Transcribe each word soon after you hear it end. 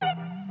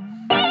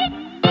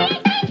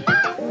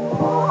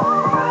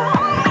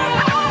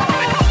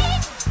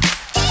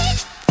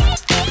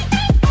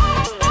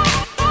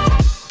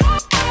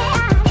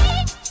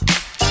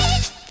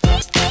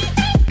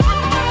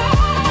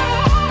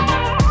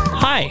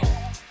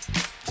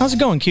How's it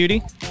going,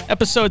 cutie?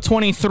 Episode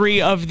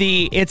 23 of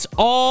the It's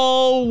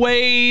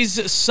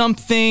Always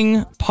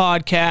Something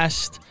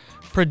podcast,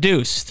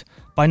 produced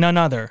by none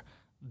other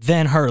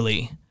than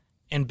Hurley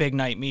and Big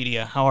Night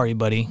Media. How are you,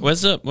 buddy?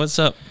 What's up?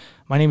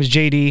 My name is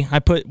JD. I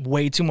put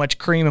way too much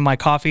cream in my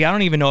coffee. I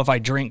don't even know if I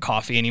drink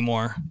coffee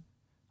anymore.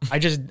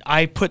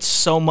 I put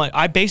so much.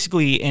 I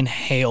basically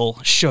inhale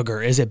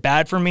sugar. Is it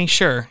bad for me?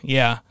 Sure.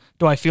 Yeah.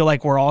 Do I feel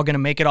like we're all going to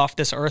make it off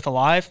this earth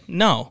alive?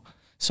 No.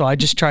 So I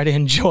just try to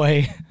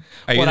enjoy.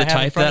 Are you the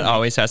type that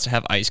always has to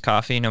have iced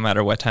coffee no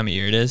matter what time of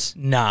year it is?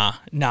 Nah.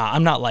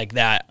 I'm not like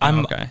that.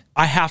 Okay.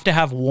 I have to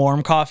have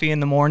warm coffee in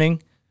the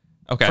morning.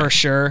 Okay. For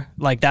sure.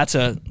 Like, that's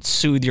a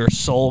soothe your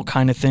soul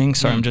kind of thing.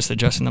 So I'm just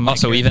adjusting the mic.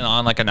 Also, even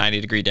on like a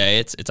 90-degree day,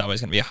 it's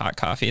always going to be a hot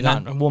coffee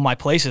then? Well, my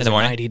place is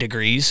 90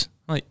 degrees.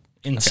 Like,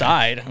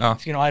 inside. Okay. Oh.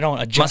 You know, I don't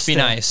adjust. Must be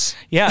nice.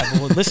 Yeah.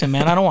 Well, listen,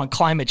 man, I don't want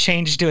climate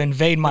change to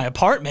invade my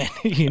apartment,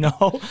 you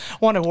know?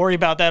 Want to worry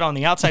about that on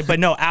the outside. But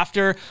no,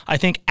 I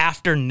think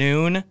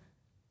afternoon,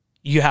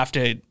 you have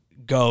to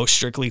go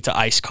strictly to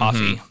iced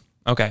coffee.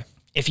 Mm-hmm. Okay.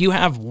 If you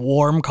have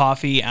warm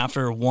coffee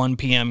after 1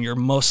 p.m., you're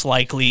most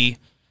likely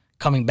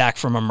coming back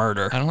from a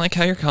murder. I don't like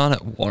how you're calling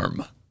it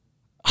warm.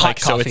 Hot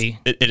coffee.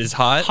 So it is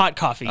hot? Hot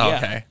coffee, yeah.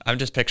 Okay. I'm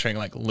just picturing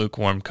like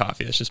lukewarm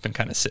coffee that's just been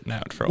kind of sitting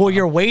out for a while. Well,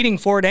 you're waiting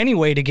for it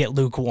anyway to get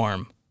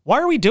lukewarm. Why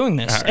are we doing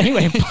this? Right.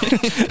 Anyway,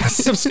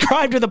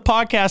 subscribe to the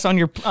podcast on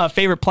your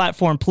favorite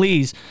platform,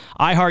 please.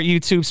 iHeart,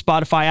 YouTube,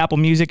 Spotify, Apple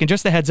Music. And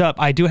just a heads up,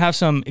 I do have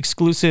some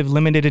exclusive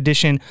limited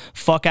edition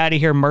Fuck Outta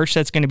Here merch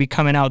that's going to be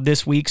coming out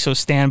this week, so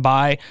stand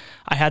by.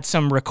 I had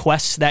some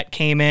requests that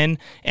came in,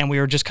 and we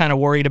were just kind of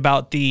worried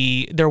about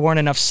there weren't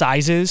enough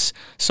sizes,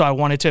 so I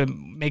wanted to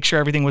make sure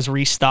everything was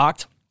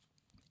restocked.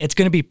 It's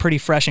going to be pretty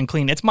fresh and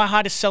clean. It's my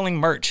hottest selling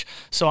merch,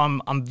 so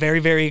I'm very,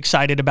 very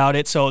excited about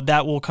it. So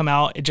that will come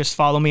out. Just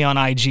follow me on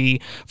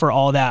IG for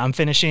all that. I'm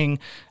finishing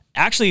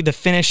the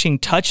finishing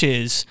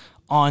touches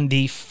on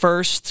the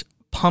first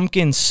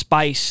pumpkin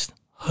spice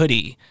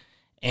hoodie.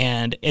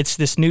 And it's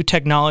this new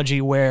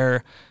technology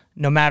where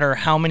no matter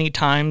how many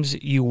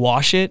times you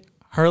wash it,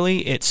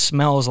 Hurley, it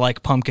smells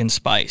like pumpkin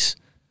spice.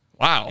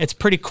 Wow. It's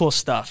pretty cool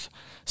stuff.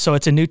 So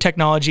it's a new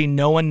technology.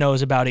 No one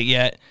knows about it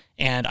yet.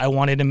 And I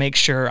wanted to make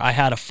sure I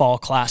had a fall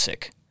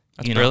classic.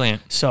 That's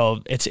brilliant.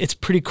 So it's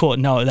pretty cool.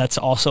 No, that's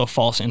also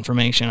false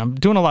information. I'm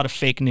doing a lot of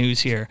fake news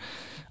here.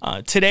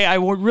 Today,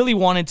 really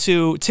wanted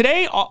to...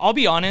 Today, I'll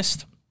be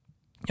honest,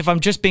 if I'm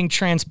just being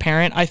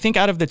transparent, I think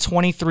out of the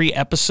 23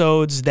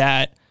 episodes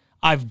that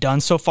I've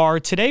done so far,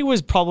 today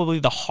was probably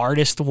the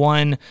hardest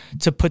one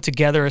to put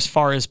together as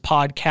far as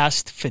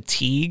podcast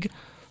fatigue.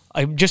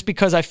 Just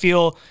because I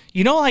feel...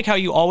 You know, like how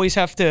you always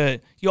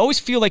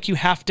feel like you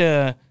have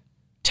to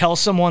tell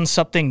someone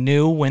something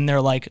new when they're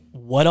like,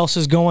 what else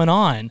is going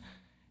on?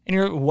 And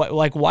you're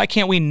like, why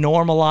can't we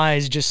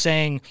normalize just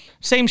saying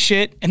same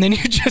shit and then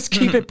you just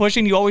keep it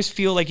pushing? You always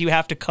feel like you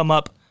have to come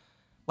up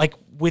like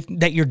with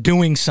that you're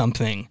doing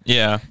something.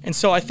 Yeah. And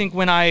so I think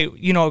when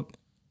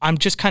I'm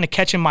just kind of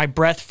catching my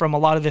breath from a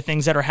lot of the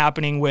things that are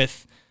happening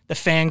with the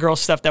fangirl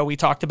stuff that we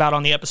talked about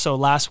on the episode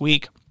last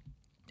week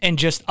and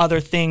just other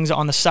things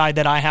on the side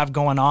that I have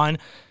going on.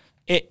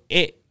 I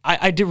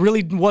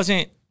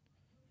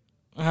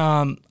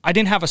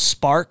didn't have a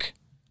spark,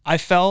 I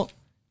felt,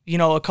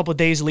 a couple of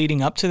days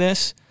leading up to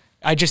this.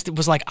 I just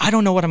was like, I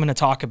don't know what I'm going to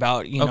talk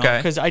about,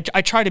 because I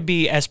try to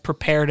be as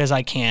prepared as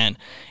I can.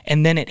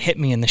 And then it hit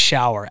me in the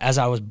shower as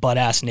I was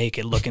butt-ass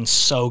naked, looking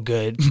so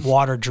good,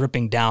 water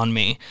dripping down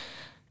me.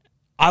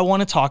 I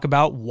want to talk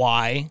about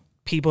why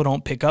people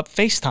don't pick up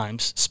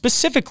FaceTimes,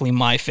 specifically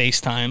my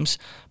FaceTimes,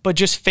 but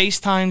just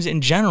FaceTimes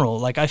in general.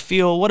 Like, I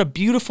feel what a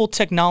beautiful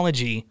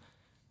technology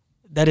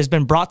that has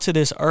been brought to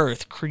this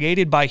earth,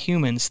 created by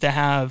humans to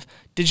have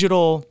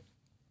digital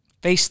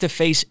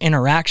face-to-face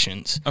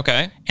interactions.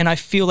 Okay. And I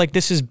feel like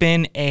this has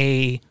been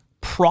a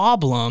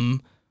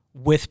problem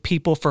with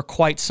people for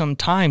quite some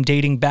time,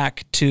 dating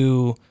back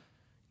to,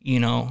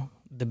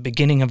 the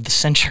beginning of the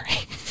century.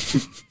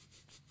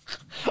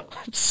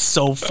 I'm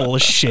so full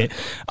of shit.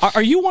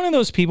 Are you one of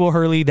those people,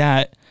 Hurley,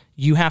 that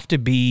you have to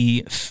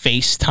be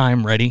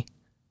FaceTime ready?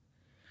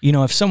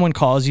 If someone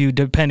calls you,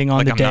 depending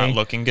on the day. I'm not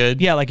looking good?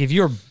 Yeah, like if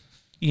you're...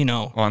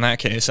 Well, in that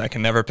case, I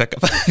can never pick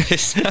up a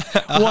face.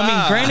 Well, I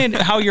mean, granted,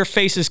 how your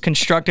face is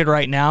constructed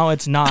right now,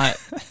 it's not,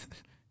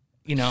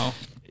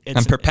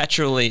 I'm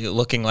perpetually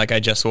looking like I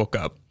just woke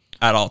up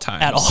at all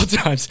times. At all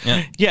times.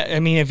 Yeah, I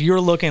mean, if you're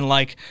looking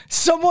like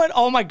someone,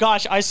 oh my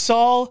gosh, I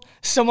saw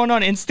someone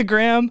on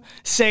Instagram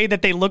say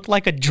that they looked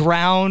like a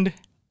drowned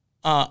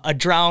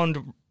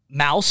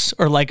mouse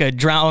or like a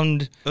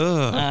drowned,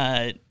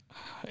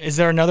 is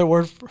there another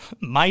word?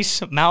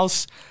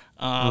 Mouse?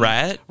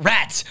 Rat?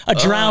 Rats, a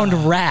drowned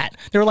rat.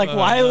 They were like,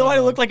 why do I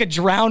look like a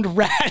drowned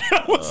rat?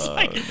 I was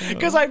like,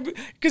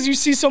 because you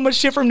see so much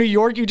shit from New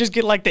York, you just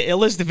get like the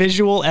illest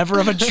visual ever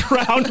of a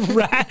drowned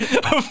rat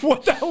of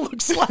what that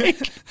looks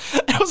like.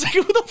 I was like,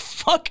 who the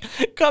fuck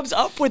comes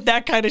up with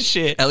that kind of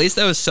shit? At least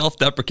that was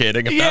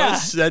self-deprecating. If that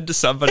was said to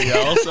somebody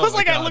else, oh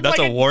my God, that's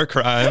a war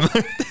crime.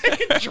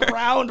 A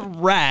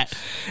drowned rat.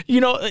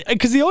 You know,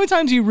 because the only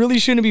times you really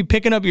shouldn't be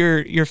picking up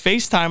your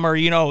FaceTime are,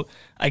 you know,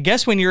 I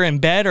guess when you're in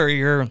bed or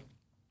you're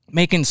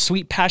making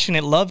sweet,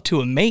 passionate love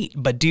to a mate.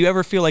 But do you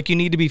ever feel like you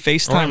need to be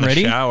FaceTime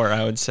ready? Shower,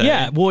 I would say.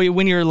 Yeah. Well,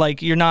 when you're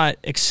like, you're not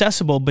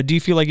accessible, but do you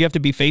feel like you have to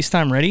be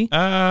FaceTime ready?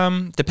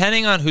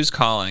 Depending on who's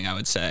calling, I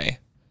would say.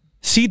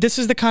 See, this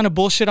is the kind of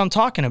bullshit I'm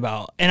talking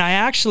about. And I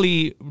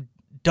actually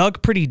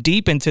dug pretty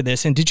deep into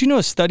this. And did you know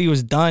a study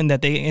was done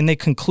that they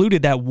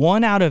concluded that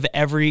 1 out of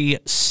every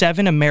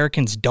 7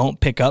 Americans don't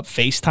pick up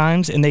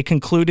FaceTimes, and they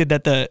concluded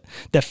that the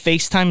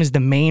FaceTime is the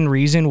main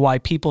reason why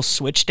people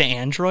switch to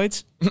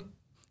Androids?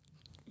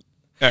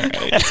 All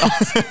right. That's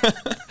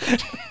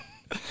awesome.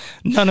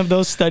 None of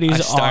those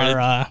studies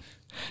are...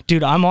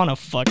 dude, I'm on a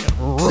fucking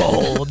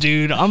roll,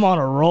 dude. I'm on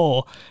a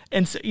roll.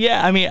 And so,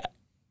 yeah, I mean,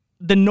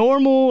 the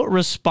normal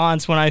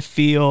response when I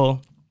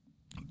feel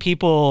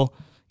people,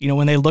 you know,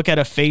 when they look at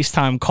a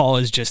FaceTime call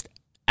is just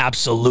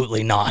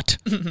absolutely not.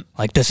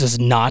 Like, this is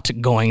not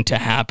going to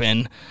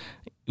happen.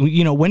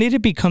 You know, when did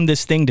it become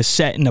this thing to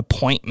set an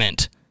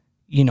appointment,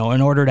 you know, in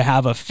order to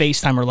have a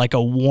FaceTime or like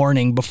a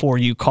warning before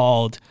you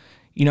called?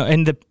 You know,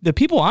 and the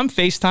people I'm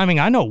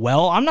FaceTiming, I know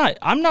well. I'm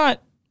not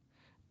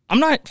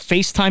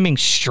FaceTiming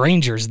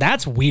strangers.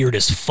 That's weird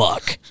as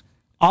fuck.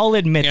 I'll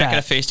admit You're that. You're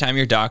not going to FaceTime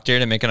your doctor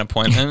to make an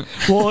appointment?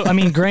 Well, I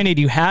mean, granted,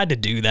 you had to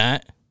do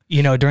that.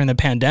 You know, during the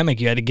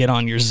pandemic, you had to get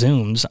on your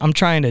Zooms. I'm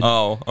trying to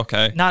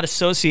not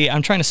associate.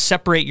 I'm trying to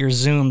separate your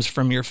Zooms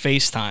from your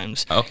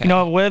FaceTimes. Okay. You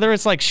know, whether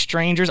it's like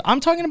strangers, I'm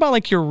talking about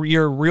like your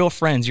real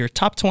friends, your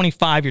top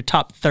 25, your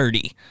top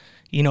 30.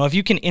 You know, if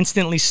you can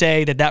instantly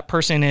say that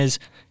person is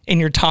in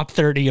your top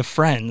 30 of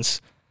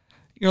friends,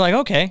 you're like,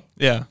 okay.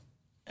 Yeah.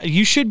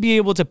 You should be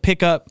able to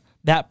pick up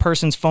that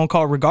person's phone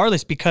call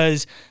regardless,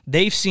 because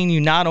they've seen you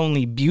not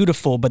only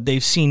beautiful, but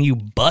they've seen you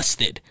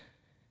busted.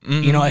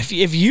 Mm-hmm. You know,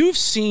 if you've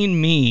seen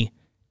me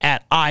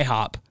at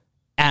IHOP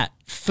at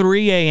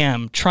 3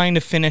 a.m. trying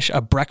to finish a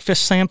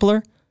breakfast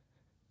sampler,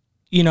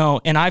 you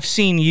know, and I've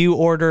seen you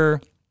order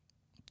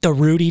the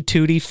Rudy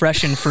Tooty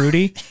Fresh and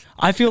Fruity,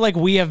 I feel like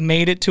we have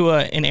made it to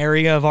an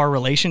area of our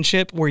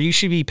relationship where you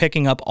should be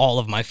picking up all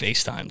of my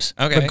FaceTimes,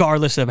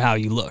 regardless of how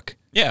you look.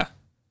 Yeah.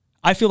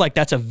 I feel like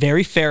that's a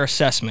very fair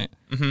assessment.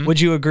 Mm-hmm. Would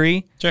you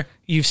agree? Sure.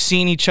 You've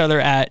seen each other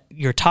at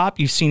your top.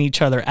 You've seen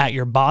each other at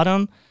your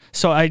bottom.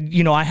 So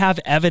I have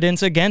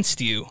evidence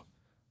against you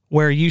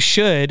where you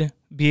should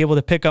be able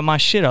to pick up my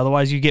shit.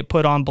 Otherwise you get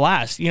put on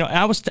blast. You know,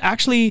 I was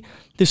actually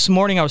this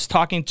morning, I was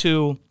talking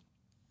to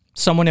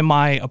someone in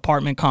my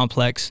apartment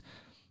complex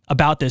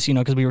about this, you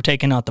know, because we were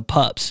taking out the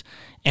pups.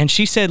 And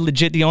she said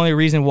legit the only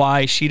reason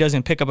why she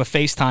doesn't pick up a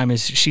FaceTime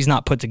is she's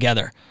not put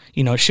together.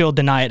 You know, she'll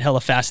deny it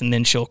hella fast and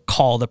then she'll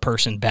call the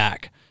person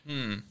back.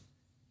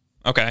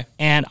 Okay.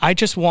 And I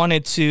just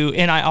wanted to,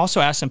 and I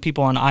also asked some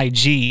people on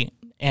IG,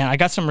 and I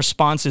got some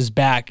responses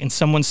back, and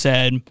someone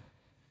said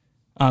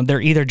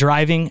they're either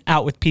driving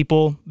out with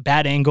people,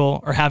 bad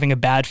angle, or having a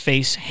bad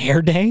face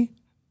hair day.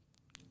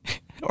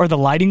 Or the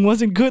lighting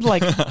wasn't good.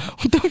 Like,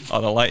 what the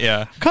the light,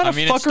 yeah. Kind of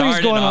fuckery is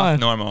going on?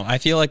 Normal. I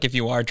feel like if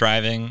you are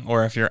driving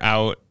or if you're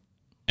out,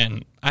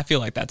 and I feel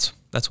like that's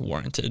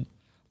warranted.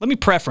 Let me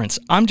preference.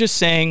 I'm just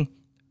saying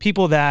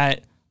people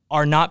that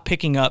are not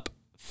picking up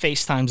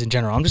FaceTimes in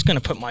general. I'm just going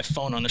to put my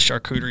phone on the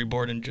charcuterie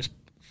board and just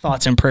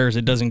thoughts and prayers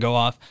it doesn't go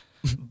off.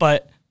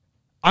 But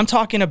I'm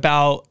talking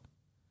about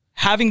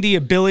having the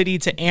ability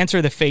to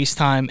answer the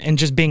FaceTime and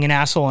just being an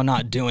asshole and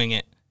not doing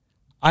it.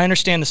 I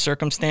understand the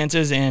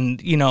circumstances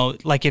and, you know,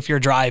 like if you're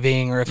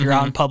driving or if you're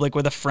out in public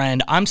with a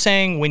friend, I'm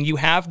saying when you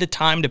have the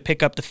time to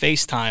pick up the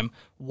FaceTime,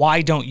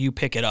 why don't you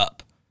pick it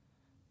up?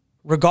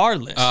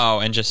 Regardless. Oh,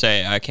 and just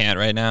say, I can't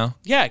right now?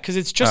 Yeah, because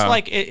it's just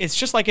like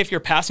if you're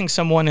passing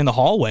someone in the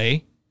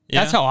hallway.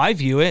 That's how I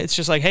view it. It's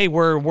just like, hey,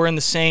 we're in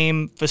the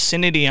same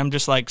vicinity. I'm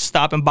just like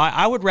stopping by.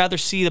 I would rather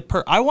see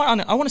I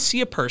want to see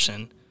a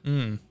person.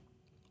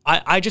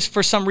 I just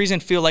for some reason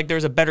feel like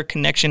there's a better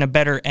connection, a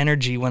better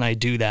energy when I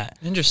do that.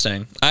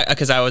 Interesting.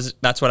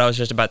 That's what I was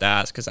just about to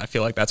ask, because I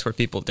feel like that's where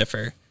people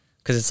differ.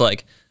 Because it's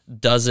like,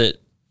 does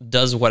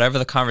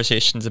whatever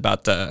conversation's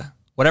about to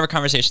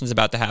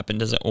happen,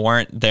 does it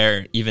warrant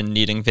there even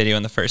needing video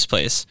in the first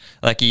place?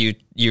 Like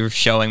you're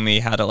showing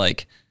me how to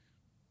like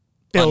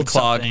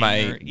unclog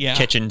my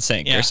kitchen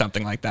sink or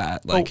something like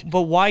that. Like,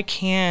 but why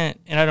can't?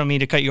 And I don't mean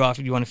to cut you off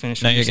if you want to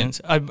finish. No,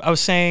 I was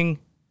saying,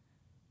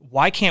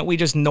 why can't we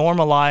just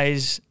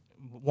normalize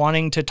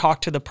wanting to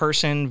talk to the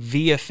person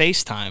via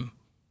FaceTime?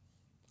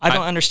 I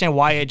don't understand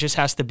why it just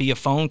has to be a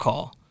phone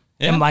call.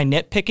 Yeah. Am I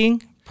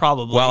nitpicking?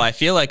 Probably. Well, I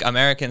feel like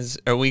Americans,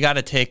 we got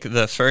to take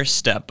the first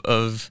step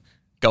of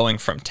going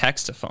from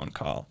text to phone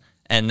call.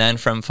 and then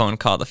from phone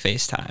call to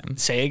FaceTime.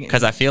 Say again.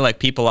 Because I feel like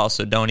people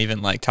also don't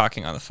even like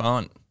talking on the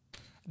phone.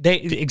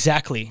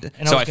 Exactly.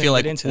 And so I feel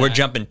like we're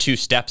jumping 2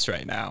 steps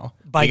right now.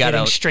 By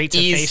getting straight to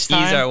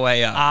FaceTime? Ease our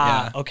way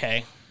up.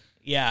 Okay.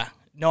 Yeah.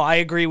 No, I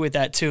agree with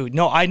that too.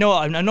 No, I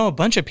know a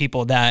bunch of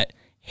people that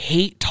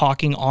hate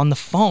talking on the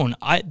phone.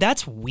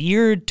 That's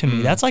weird to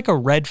me. That's like a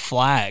red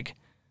flag.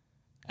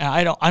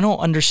 I don't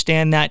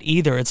understand that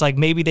either. It's like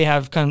maybe they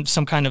have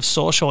some kind of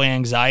social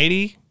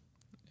anxiety.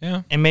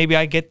 Yeah. And maybe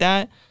I get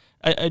that.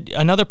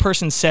 Another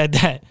person said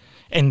that,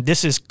 and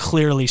this is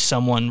clearly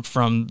someone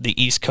from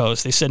the East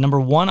Coast. They said, number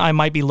 1, I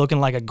might be looking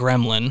like a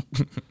gremlin.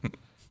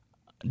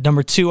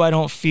 Number 2, I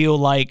don't feel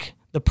like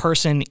the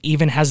person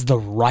even has the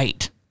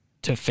right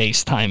to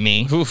FaceTime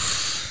me.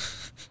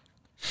 Oof.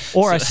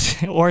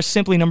 Or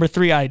simply number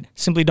 3, I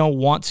simply don't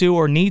want to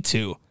or need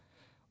to.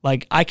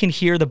 Like, I can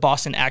hear the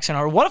Boston accent.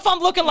 Or what if I'm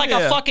looking like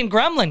a fucking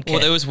gremlin kid?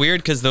 Well, it was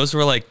weird because those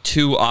were like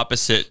 2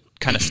 opposite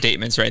kind of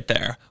statements right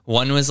there.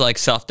 One was like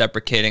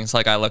self-deprecating. It's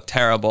like, I look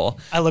terrible.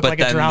 I look like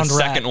a drowned rat.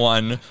 The second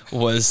one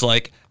was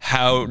like,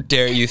 how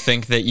dare you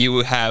think that you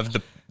have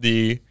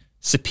the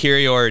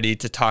superiority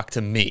to talk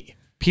to me?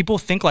 People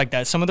think like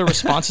that. Some of the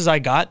responses I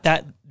got,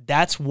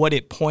 that's what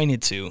it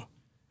pointed to.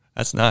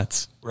 That's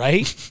nuts.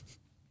 Right?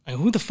 Like,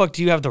 who the fuck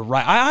do you have the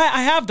right?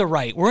 I have the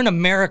right. We're in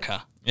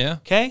America. Yeah.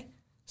 Okay?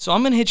 So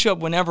I'm going to hit you up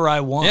whenever I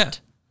want. Yeah.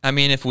 I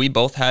mean, if we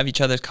both have each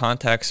other's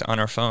contacts on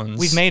our phones.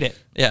 We've made it.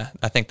 Yeah,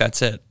 I think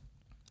that's it.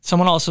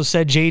 Someone also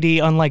said,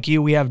 JD, unlike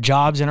you, we have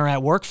jobs and are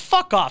at work.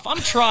 Fuck off. I'm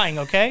trying,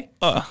 okay?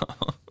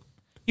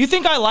 You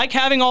think I like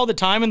having all the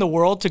time in the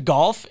world to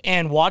golf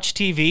and watch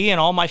TV and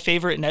all my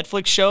favorite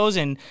Netflix shows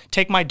and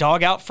take my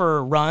dog out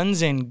for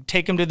runs and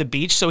take him to the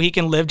beach so he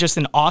can live just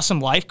an awesome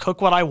life,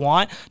 cook what I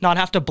want, not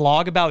have to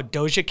blog about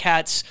Doja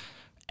Cat's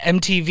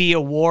MTV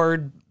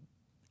award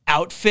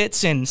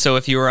outfits? And so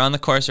if you were on the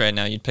course right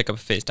now, you'd pick up a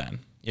FaceTime.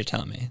 You're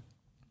telling me?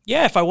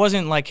 Yeah, if I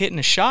wasn't like hitting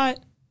a shot.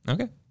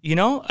 Okay. You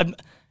know,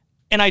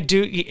 and I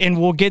do, and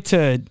we'll get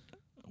to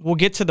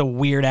the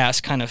weird ass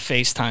kind of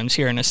FaceTimes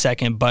here in a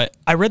second. But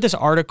I read this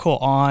article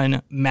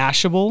on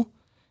Mashable,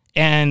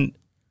 and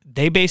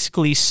they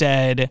basically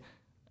said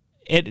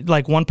it.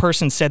 Like, one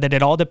person said that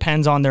it all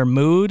depends on their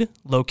mood,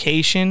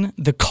 location,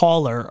 the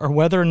caller, or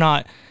whether or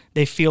not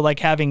they feel like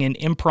having an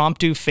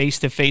impromptu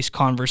face-to-face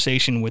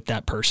conversation with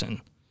that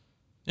person.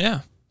 Yeah.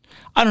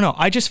 I don't know.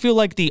 I just feel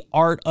like the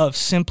art of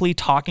simply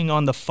talking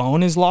on the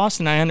phone is lost,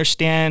 and I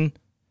understand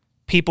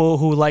people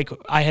who, like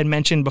I had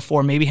mentioned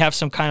before, maybe have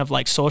some kind of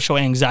like social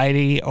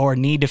anxiety or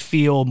need to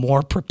feel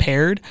more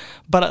prepared.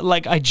 But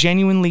like, I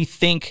genuinely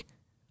think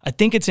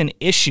it's an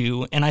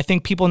issue, and I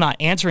think people not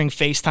answering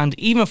FaceTimes,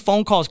 even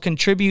phone calls,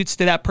 contributes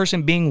to that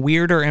person being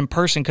weirder in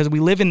person, because we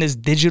live in this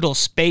digital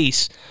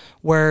space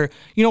where,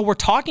 you know, we're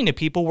talking to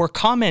people, we're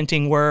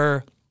commenting,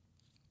 we're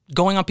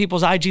going on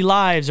people's IG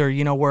lives, or,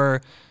 you know, we're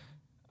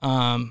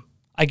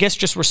I guess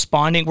just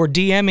responding, we're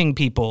DMing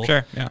people.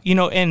 Sure. Yeah. You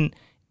know, and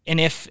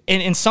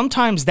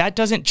sometimes that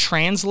doesn't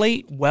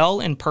translate well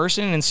in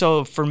person. And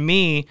so for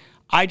me,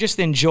 I just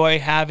enjoy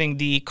having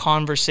the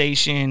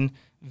conversation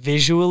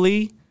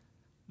visually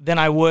than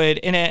I would.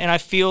 And I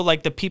feel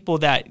like the people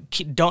that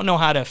don't know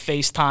how to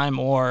FaceTime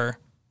or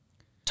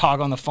talk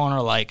on the phone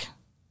are like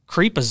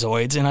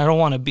creepazoids, and I don't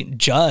want to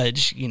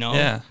judge, you know?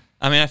 Yeah.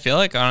 I mean, I feel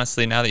like,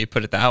 honestly, now that you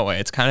put it that way,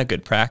 it's kind of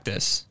good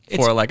practice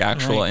for like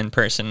actual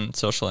in-person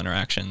social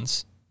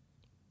interactions.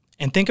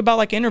 And think about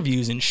like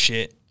interviews and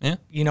shit. Yeah.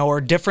 You know,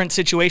 or different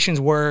situations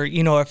where,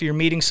 you know, if you're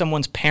meeting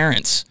someone's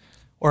parents,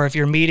 or if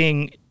you're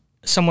meeting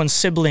someone's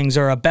siblings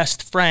or a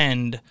best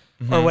friend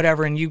or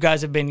whatever, and you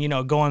guys have been, you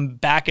know, going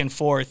back and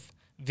forth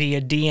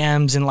via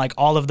DMs and like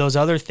all of those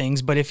other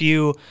things. But if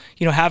you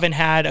know, haven't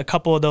had a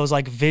couple of those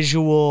like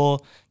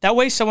visual, that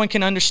way someone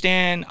can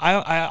understand.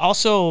 I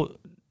also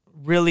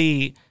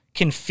really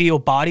can feel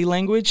body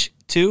language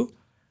too.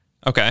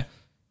 Okay.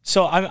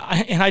 So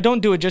I don't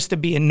do it just to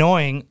be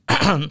annoying.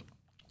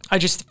 I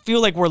just feel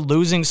like we're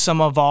losing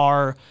some of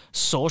our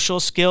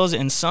social skills,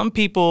 and some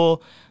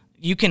people,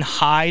 you can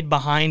hide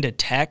behind a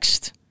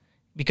text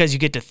because you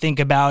get to think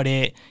about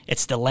it.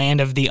 It's the land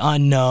of the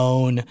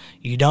unknown.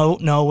 You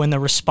don't know when the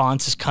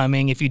response is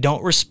coming. If you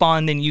don't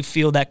respond, then you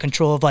feel that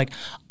control of like,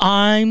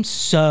 I'm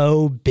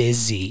so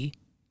busy.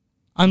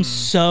 I'm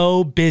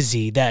so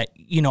busy that,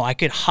 you know, I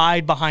could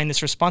hide behind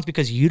this response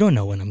because you don't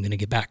know when I'm going to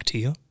get back to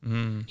you.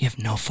 You have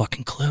no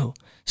fucking clue.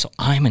 So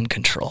I'm in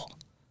control.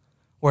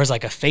 Whereas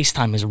like a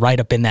FaceTime is right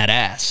up in that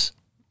ass.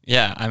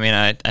 Yeah, I mean,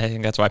 I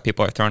think that's why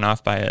people are thrown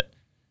off by it.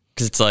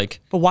 Because it's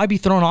like... But why be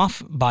thrown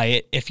off by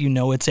it if you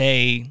know it's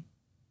a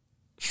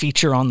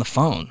feature on the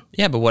phone?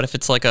 Yeah, but what if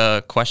it's like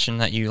a question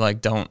that you like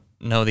don't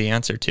know the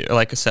answer to?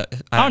 Like I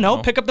don't know.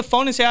 Pick up the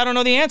phone and say, I don't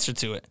know the answer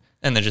to it.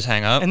 And then just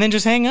hang up? And then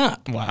just hang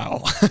up.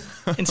 Wow.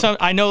 And so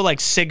I know like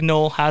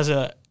Signal has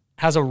a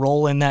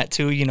role in that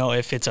too, you know,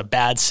 if it's a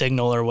bad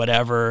signal or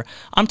whatever.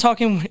 I'm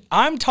talking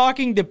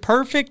the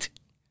perfect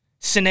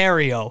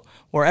scenario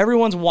where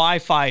everyone's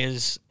Wi-Fi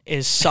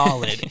is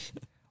solid,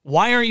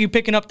 Why aren't you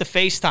picking up the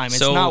FaceTime? It's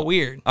not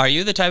weird. Are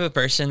you the type of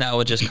person that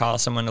will just call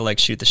someone to like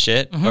shoot the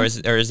shit, or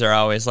is there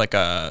always like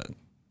a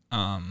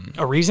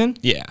reason?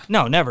 Yeah.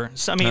 No, never.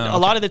 So, I mean, a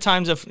lot of the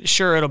times,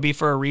 sure, it'll be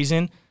for a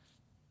reason.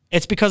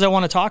 It's because I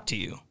want to talk to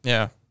you.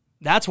 Yeah.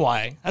 That's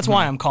why. That's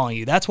why I'm calling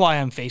you. That's why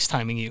I'm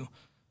FaceTiming you.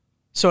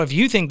 So if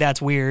you think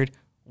that's weird,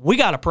 we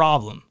got a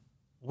problem.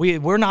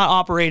 We're not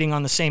operating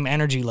on the same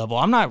energy level.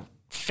 I'm not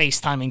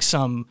FaceTiming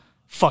some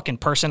fucking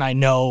person I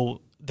know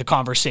the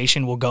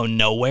conversation will go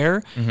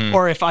nowhere.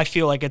 Or if I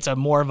feel like it's a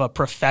more of a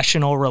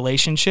professional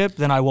relationship,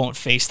 then I won't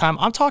FaceTime.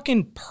 I'm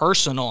talking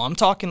personal. I'm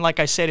talking,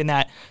 like I said, in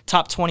that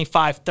top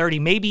 25, 30,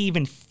 maybe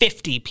even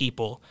 50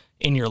 people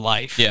in your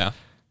life. Yeah.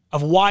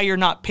 Of why you're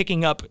not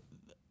picking up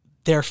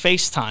their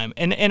FaceTime.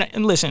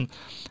 And listen,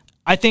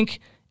 I think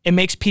it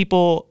makes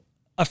people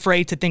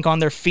afraid to think on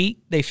their feet.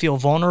 They feel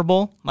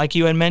vulnerable, like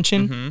you had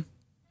mentioned.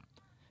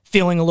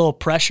 Feeling a little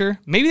pressure.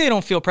 Maybe they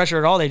don't feel pressure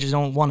at all. They just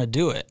don't want to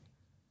do it.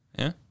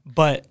 Yeah.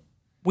 But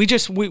we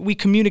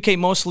communicate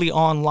mostly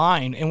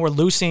online, and we're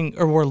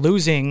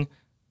losing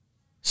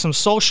some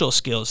social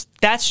skills.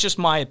 That's just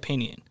my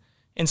opinion.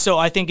 And so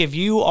I think if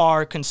you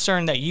are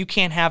concerned that you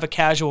can't have a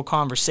casual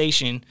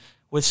conversation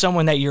with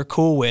someone that you're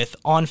cool with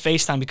on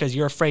FaceTime because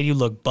you're afraid you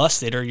look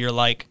busted, or you're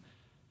like,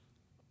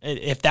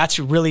 if that's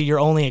really your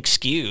only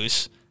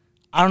excuse,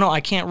 I don't know,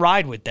 I can't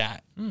ride with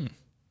that.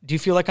 Do you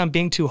feel like I'm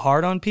being too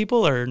hard on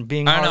people or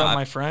being hard on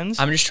my friends?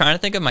 I'm just trying to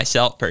think of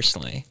myself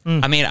personally.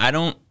 I mean, I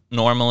don't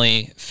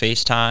normally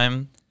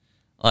FaceTime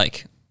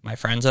like my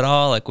friends at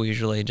all. Like we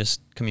usually just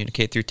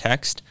communicate through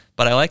text,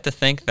 but I like to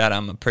think that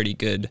I'm a pretty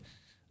good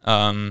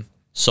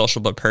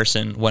sociable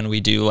person when we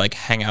do like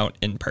hang out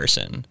in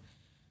person.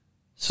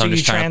 So I'm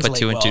just trying to put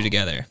two and two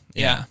together.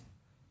 Yeah.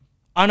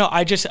 I don't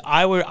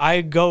know.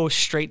 I go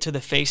straight to the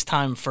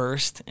FaceTime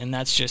first, and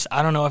that's just,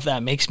 I don't know if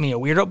that makes me a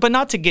weirdo, but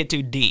not to get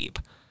too deep.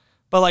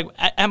 But like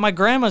at my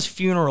grandma's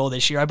funeral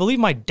this year, I believe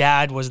my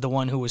dad was the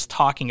one who was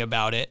talking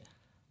about it,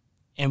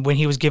 and when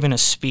he was giving a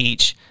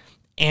speech,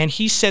 and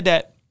he said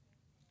that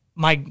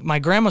my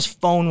grandma's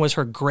phone was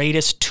her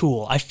greatest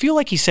tool. I feel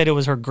like he said it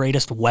was her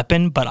greatest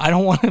weapon, but I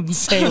don't want to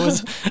say it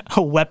was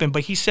a weapon.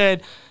 But he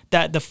said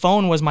that the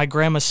phone was my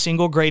grandma's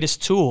single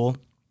greatest tool,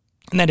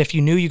 and that if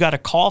you knew you got a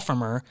call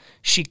from her,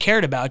 she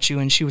cared about you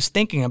and she was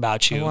thinking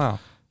about you. Oh, wow.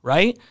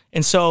 Right?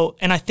 And so,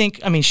 and I think,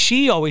 I mean,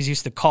 she always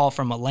used to call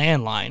from a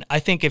landline. I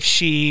think if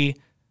she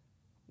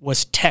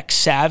was tech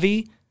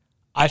savvy,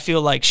 I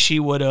feel like she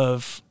would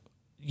have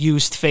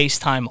used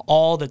FaceTime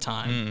all the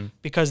time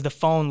because the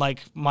phone,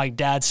 like my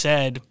dad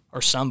said,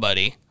 or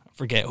somebody, I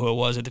forget who it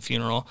was at the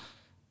funeral,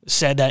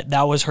 said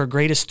that was her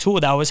greatest tool.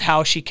 That was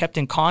how she kept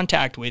in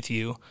contact with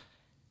you.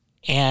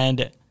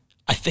 And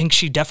I think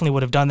she definitely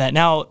would have done that.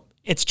 Now,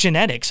 it's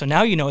genetic. So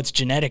now you know it's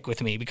genetic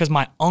with me, because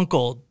my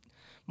uncle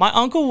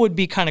would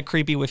be kind of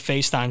creepy with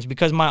FaceTimes,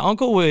 because my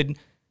uncle would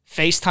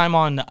FaceTime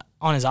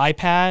on his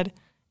iPad,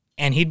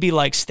 and he'd be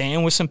like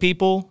staying with some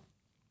people,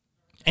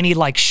 and he'd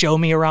like show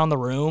me around the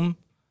room,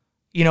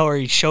 you know, or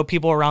he'd show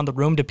people around the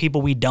room to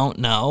people we don't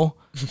know.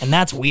 And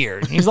that's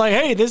weird. He's like,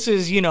 hey, this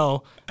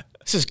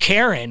is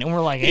Karen. And we're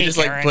like, hey, he just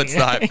Karen. like puts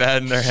the iPad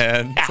in their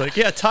hand. It's like,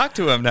 yeah, talk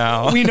to him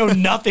now. We know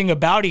nothing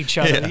about each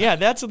other. Yeah,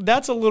 that's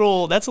a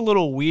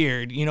little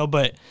weird, you know,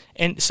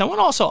 and someone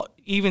also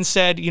even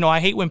said, you know, I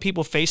hate when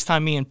people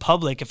FaceTime me in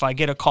public. If I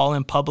get a call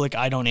in public,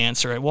 I don't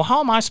answer it. Well,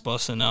 how am I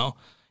supposed to know?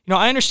 You know,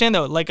 I understand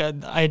though, like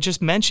I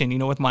just mentioned, you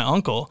know, with my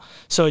uncle.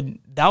 So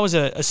that was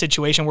a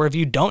situation where if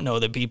you don't know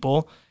the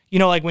people, you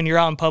know, like when you're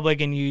out in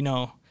public and you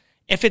know,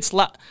 if it's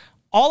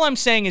all I'm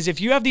saying is if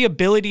you have the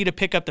ability to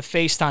pick up the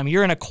FaceTime,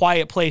 you're in a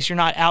quiet place, you're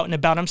not out and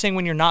about. I'm saying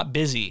when you're not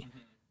busy.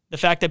 The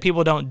fact that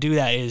people don't do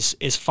that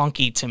is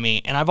funky to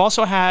me. And I've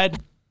also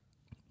had,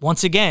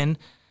 once again,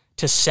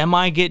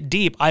 to get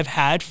deep, I've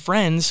had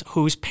friends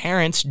whose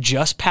parents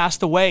just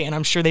passed away, and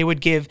I'm sure they would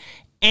give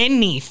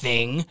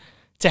anything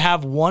to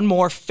have one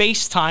more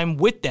FaceTime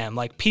with them.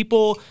 Like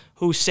people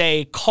who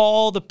say,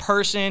 call the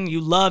person you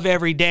love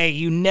every day,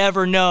 you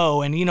never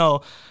know. And, you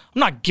know, I'm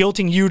not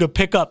guilting you to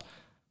pick up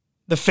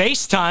the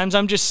FaceTimes.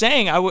 I'm just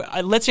saying,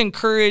 let's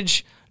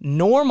encourage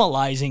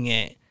normalizing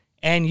it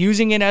and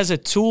using it as a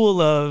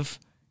tool of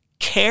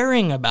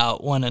caring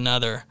about one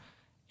another.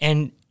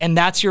 And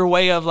that's your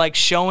way of like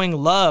showing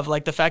love,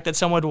 like the fact that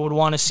someone would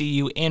want to see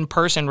you in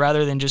person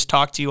rather than just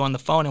talk to you on the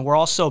phone. And we're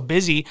all so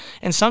busy.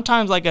 And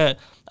sometimes like a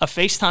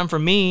FaceTime for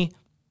me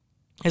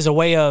is a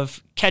way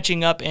of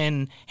catching up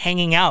and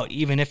hanging out,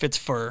 even if it's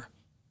for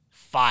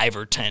 5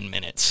 or 10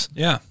 minutes.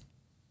 Yeah,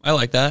 I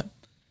like that.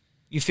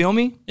 You feel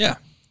me? Yeah.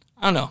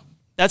 I don't know.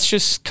 That was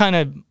just kind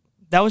of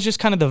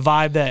the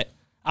vibe that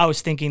I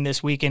was thinking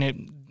this week,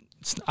 and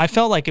I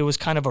felt like it was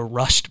kind of a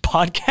rushed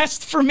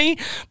podcast for me,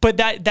 but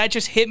that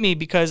just hit me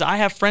because I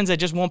have friends that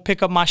just won't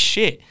pick up my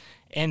shit,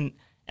 and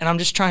I'm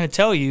just trying to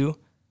tell you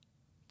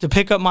to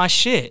pick up my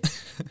shit.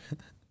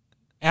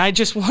 And I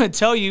just want to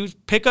tell you,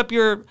 pick up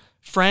your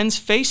friends'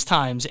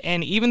 FaceTimes,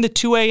 and even the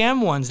 2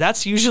 a.m. ones.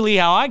 That's usually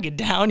how I get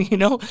down, you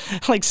know,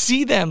 like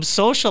see them,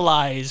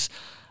 socialize.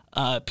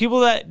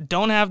 People that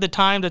don't have the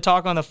time to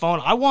talk on the phone,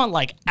 I want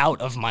like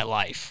out of my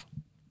life.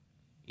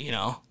 You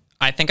know?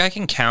 I think I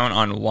can count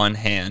on one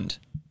hand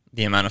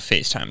the amount of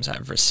FaceTimes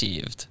I've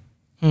received.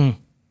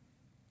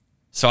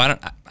 So I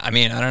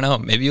don't know.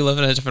 Maybe you live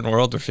in a different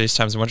world where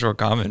FaceTime's much more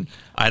common.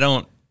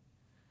 I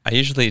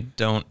usually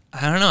don't.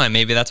 I don't know.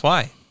 Maybe that's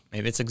why.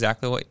 Maybe it's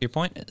exactly what your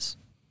point is.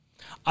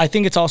 I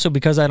think it's also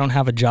because I don't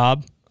have a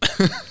job.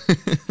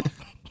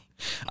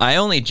 I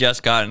only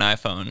just got an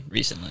iPhone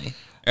recently.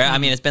 I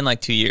mean, it's been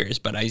like 2 years,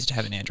 but I used to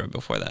have an Android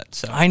before that.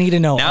 So I need to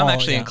know. Now I'm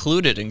actually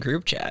included in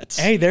group chats.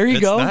 Hey, there you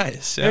go.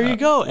 Nice. There you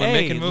go. We're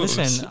making moves.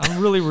 Listen,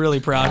 I'm really, really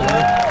proud of you.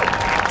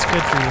 It's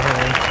good for you,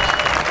 Harry.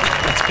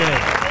 That's good.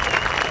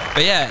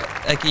 But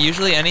yeah, like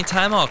usually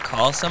anytime I'll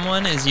call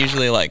someone is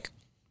usually like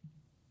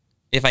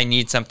if I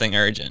need something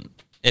urgent.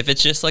 If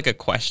it's just like a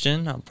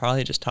question, I'll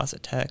probably just toss a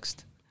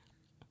text.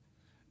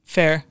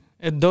 Fair.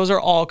 Those are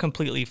all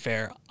completely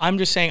fair. I'm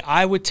just saying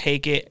I would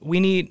take it. We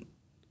need...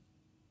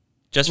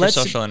 Just for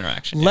social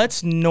interaction. Yeah.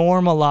 Let's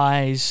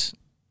normalize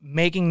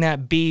making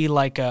that be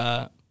like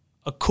a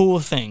cool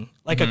thing,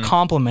 like a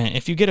compliment.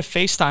 If you get a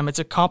FaceTime, it's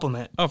a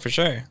compliment. Oh, for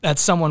sure. That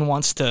someone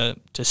wants to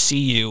see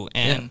you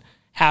and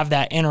have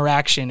that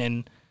interaction.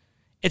 And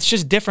it's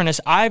just different. As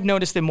I've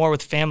noticed it more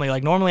with family.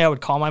 Like normally I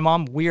would call my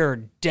mom. We are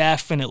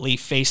definitely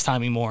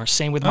FaceTiming more.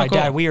 Same with my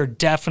dad. We are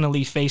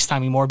definitely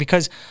FaceTiming more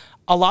because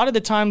a lot of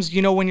the times,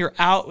 you know, when you're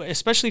out,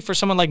 especially for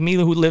someone like me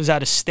who lives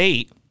out of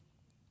state,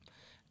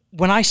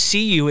 when I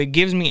see you, it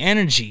gives me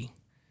energy.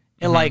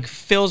 It like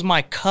fills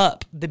my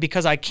cup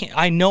because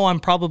I know I'm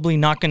probably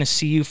not going to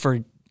see you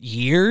for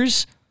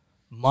years,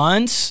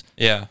 months.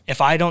 Yeah.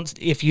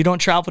 If you don't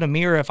travel to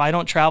me or if I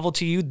don't travel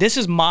to you, this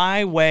is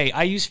my way.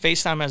 I use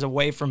FaceTime as a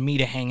way for me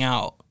to hang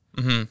out.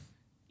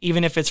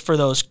 Even if it's for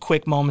those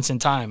quick moments in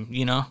time,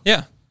 you know?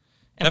 Yeah,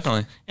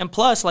 definitely. And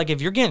plus, like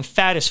if you're getting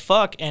fat as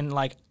fuck and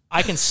like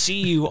I can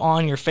see you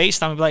on your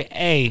FaceTime and be like,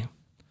 hey,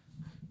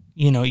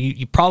 you know,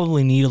 you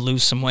probably need to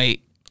lose some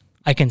weight.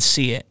 I can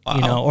see it,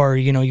 you know, or,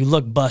 you know, you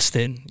look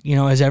busted, you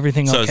know, is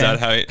everything okay? So is that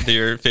how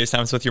your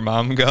FaceTimes with your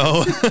mom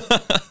go?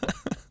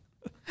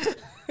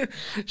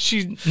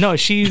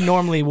 She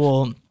normally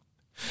will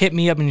hit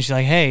me up and she's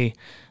like, hey,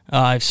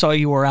 I saw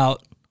you were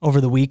out over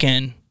the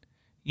weekend.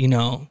 You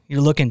know, you're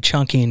looking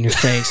chunky in your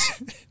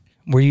face.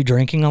 Were you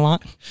drinking a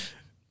lot?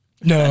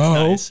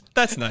 No.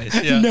 That's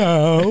nice. Yeah.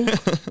 No.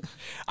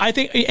 I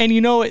think, and you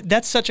know,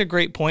 that's such a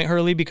great point,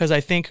 Hurley, because I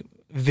think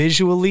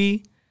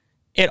visually,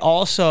 it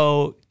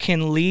also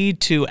can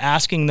lead to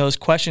asking those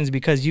questions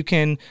because you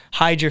can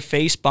hide your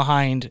face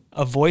behind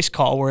a voice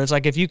call where it's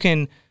like if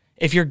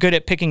you're good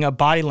at picking up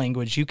body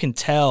language, you can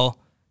tell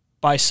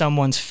by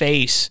someone's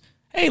face,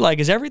 hey, like,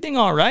 is everything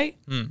all right?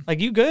 Like,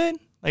 you good?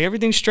 Like,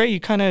 everything's straight? You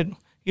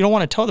don't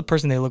want to tell the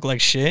person they look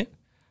like shit.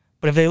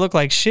 But if they look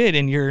like shit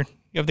and you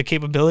have the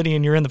capability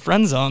and you're in the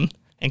friend zone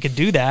and could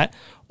do that,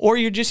 or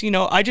you're just, you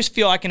know, I just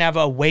feel I can have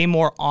a way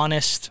more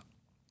honest,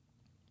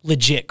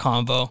 legit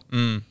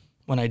convo.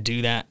 When I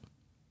do that.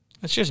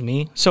 That's just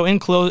me. So in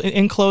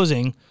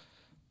closing,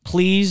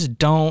 please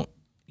don't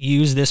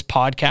use this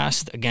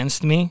podcast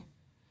against me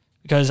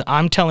because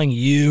I'm telling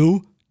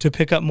you to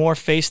pick up more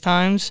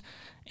FaceTimes.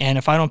 And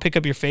if I don't pick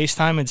up your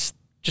FaceTime, it's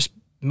just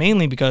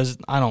mainly because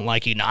I don't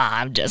like you. Nah,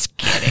 I'm just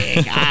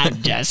kidding.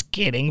 I'm just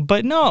kidding.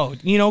 But no,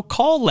 you know,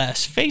 call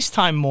less,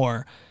 FaceTime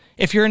more.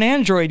 If you're an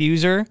Android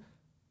user,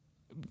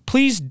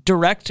 please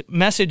direct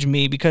message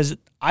me because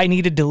I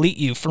need to delete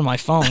you from my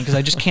phone because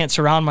I just can't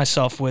surround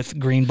myself with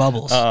green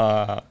bubbles.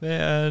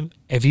 Man.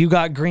 If you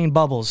got green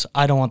bubbles,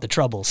 I don't want the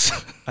troubles.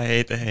 I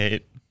hate the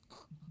hate.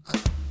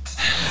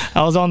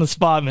 I was on the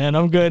spot, man.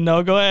 I'm good.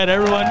 No, go ahead,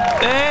 everyone.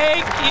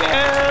 Thank you.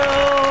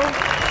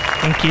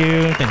 Thank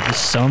you. Thank you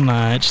so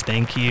much.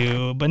 Thank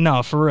you. But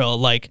no, for real,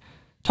 like,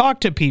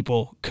 talk to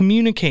people.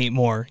 Communicate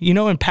more. You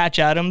know, in Patch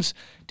Adams,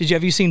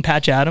 have you seen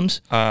Patch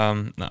Adams?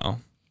 No.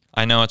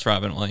 I know it's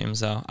Robin Williams,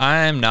 though.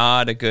 I'm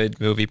not a good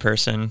movie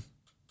person.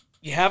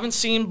 You haven't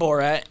seen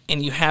Borat,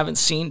 and you haven't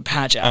seen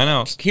Patch Adams. I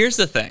know. Here's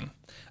the thing.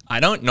 I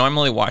don't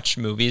normally watch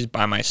movies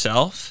by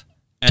myself.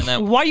 And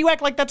then why you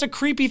act like that's a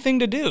creepy thing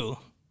to do?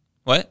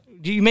 What?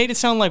 You made it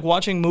sound like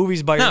watching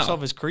movies by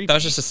yourself is creepy. That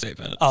was just a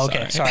statement. Oh,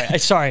 okay.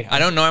 Sorry. I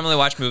don't normally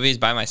watch movies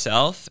by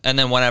myself. And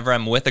then whenever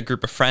I'm with a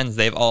group of friends,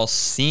 they've all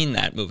seen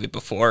that movie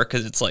before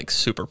because it's like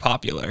super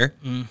popular.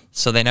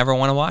 So they never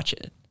want to watch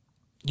it.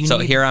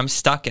 Here I'm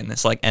stuck in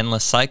this like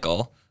endless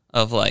cycle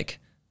of like,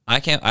 I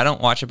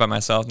don't watch it by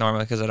myself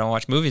normally because I don't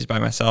watch movies by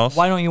myself.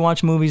 Why don't you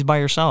watch movies by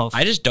yourself?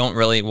 I just don't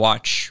really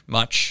watch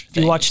much.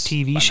 Do you watch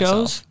TV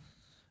shows?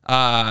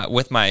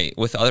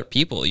 With other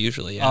people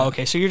usually. Yeah. Oh,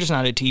 okay. So you're just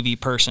not a TV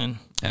person.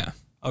 Yeah.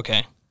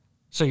 Okay.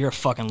 So you're a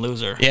fucking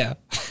loser. Yeah.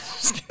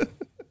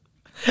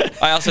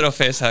 I also don't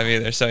FaceTime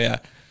either. So yeah.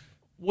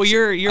 Well,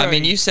 you're.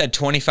 You said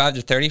 25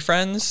 to 30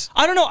 friends.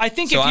 I don't know. I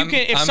think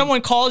if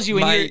someone calls you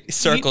and my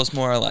circle's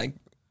more like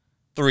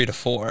 3 to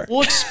 4.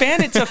 Well,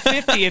 expand it to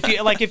 50.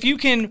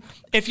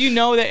 If you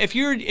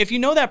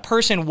know that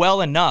person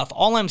well enough,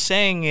 all I'm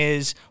saying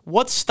is,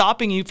 what's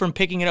stopping you from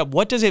picking it up?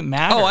 What does it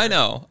matter? Oh, I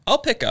know. I'll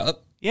pick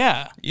up.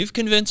 Yeah. You've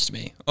convinced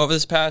me. Over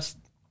this past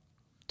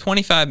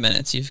 25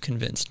 minutes, you've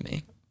convinced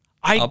me.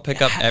 I'll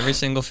pick up every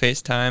single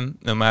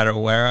FaceTime, no matter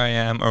where I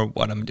am or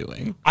what I'm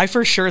doing. I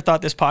for sure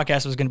thought this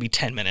podcast was going to be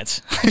 10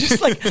 minutes.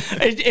 Just like,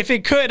 if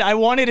it could, I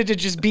wanted it to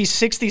just be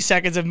 60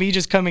 seconds of me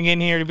just coming in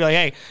here to be like,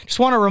 hey, just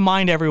want to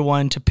remind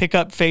everyone to pick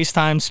up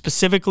FaceTime,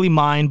 specifically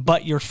mine,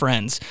 but your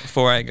friends.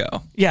 Before I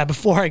go. Yeah,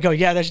 before I go.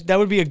 Yeah, that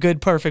would be a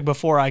good, perfect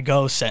before I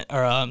go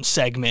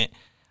segment.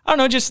 I don't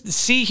know, just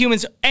see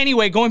humans.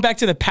 Anyway, going back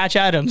to the Patch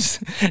Adams.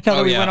 Now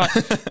that we went on.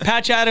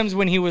 Patch Adams,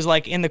 when he was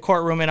like in the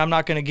courtroom, and I'm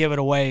not going to give it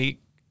away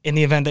in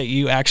the event that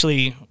you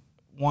actually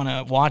want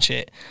to watch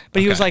it.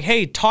 But he was like,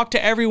 hey, talk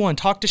to everyone,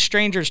 talk to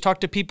strangers, talk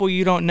to people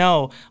you don't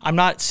know. I'm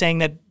not saying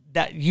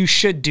that you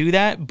should do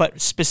that, but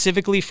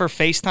specifically for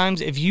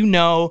FaceTimes, if you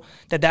know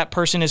that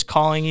person is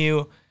calling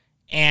you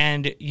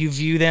and you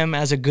view them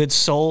as a good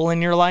soul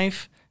in your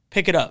life,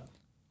 pick it up.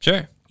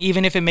 Sure.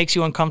 Even if it makes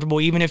you uncomfortable,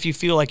 even if you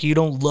feel like you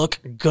don't look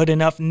good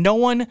enough, no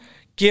one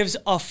gives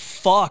a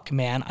fuck,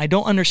 man. I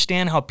don't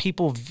understand how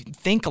people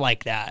think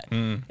like that.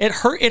 It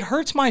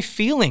hurts my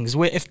feelings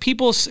if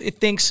people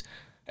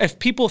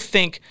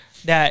think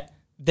that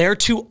they're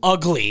too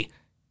ugly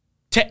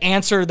to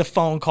answer the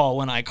phone call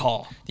when I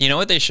call. You know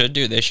what they should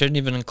do? They shouldn't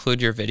even include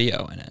your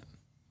video in it.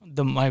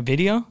 My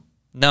video?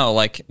 No,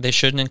 like they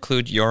shouldn't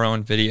include your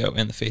own video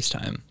in the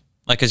FaceTime.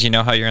 Like, because you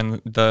know how you're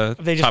in the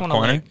top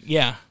corner? Like,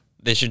 yeah.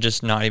 They should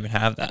just not even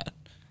have that.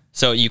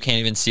 So you can't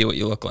even see what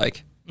you look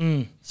like.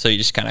 So you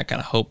just kind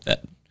of hope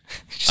that,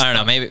 I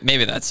don't know,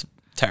 maybe that's a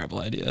terrible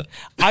idea.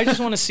 I just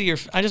want to see your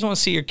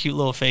cute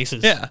little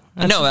faces. Yeah.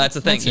 That's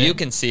the thing. You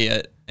can see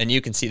it and you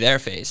can see their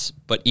face,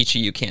 but each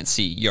of you can't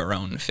see your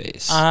own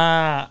face.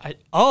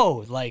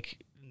 Like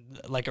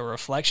a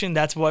reflection.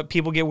 That's what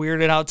people get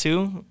weirded out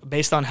too,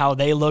 based on how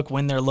they look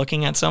when they're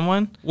looking at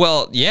someone.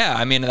 Well, yeah.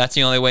 I mean, that's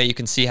the only way you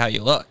can see how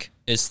you look.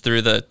 Is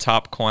through the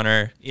top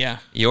corner. Yeah.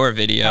 Your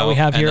video. That we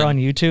have here on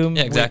YouTube.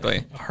 Yeah,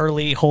 exactly.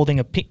 Hurley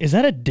holding is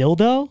that a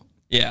dildo?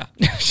 Yeah.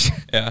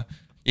 Yeah.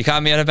 You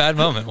caught me at a bad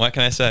moment. What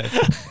can I say?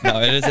 No,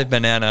 it is a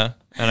banana.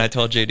 And I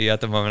told JD at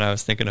the moment I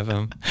was thinking of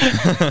him.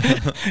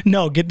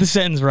 No, get the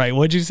sentence right.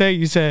 What'd you say?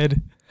 You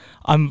said,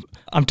 I'm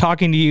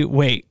talking to you.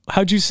 Wait,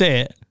 how'd you say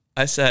it?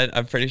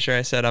 I'm pretty sure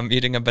I said, I'm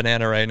eating a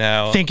banana right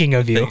now. Thinking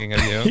of you.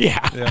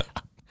 Yeah.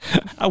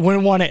 I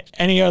wouldn't want it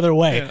any other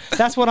way. Yeah.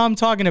 That's what I'm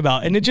talking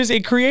about. And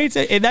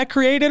that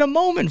created a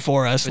moment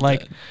for us,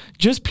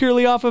 just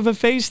purely off of a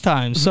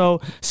FaceTime.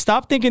 So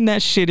stop thinking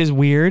that shit is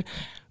weird.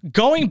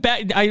 Going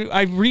back,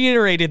 I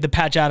reiterated the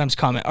Patch Adams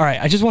comment. All right,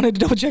 I just wanted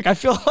to double check. I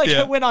feel like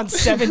I went on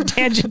 7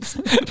 tangents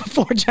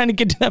before trying to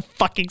get to that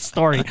fucking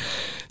story.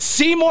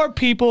 See more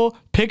people,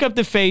 pick up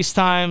the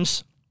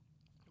FaceTimes.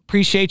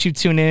 Appreciate you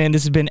tuning in.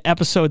 This has been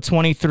episode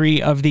 23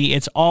 of the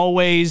It's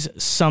Always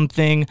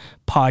Something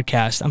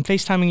podcast. I'm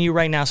FaceTiming you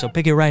right now, so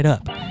pick it right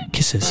up.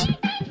 Kisses.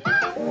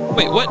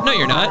 Wait, what? No,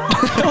 you're not.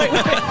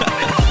 Wait.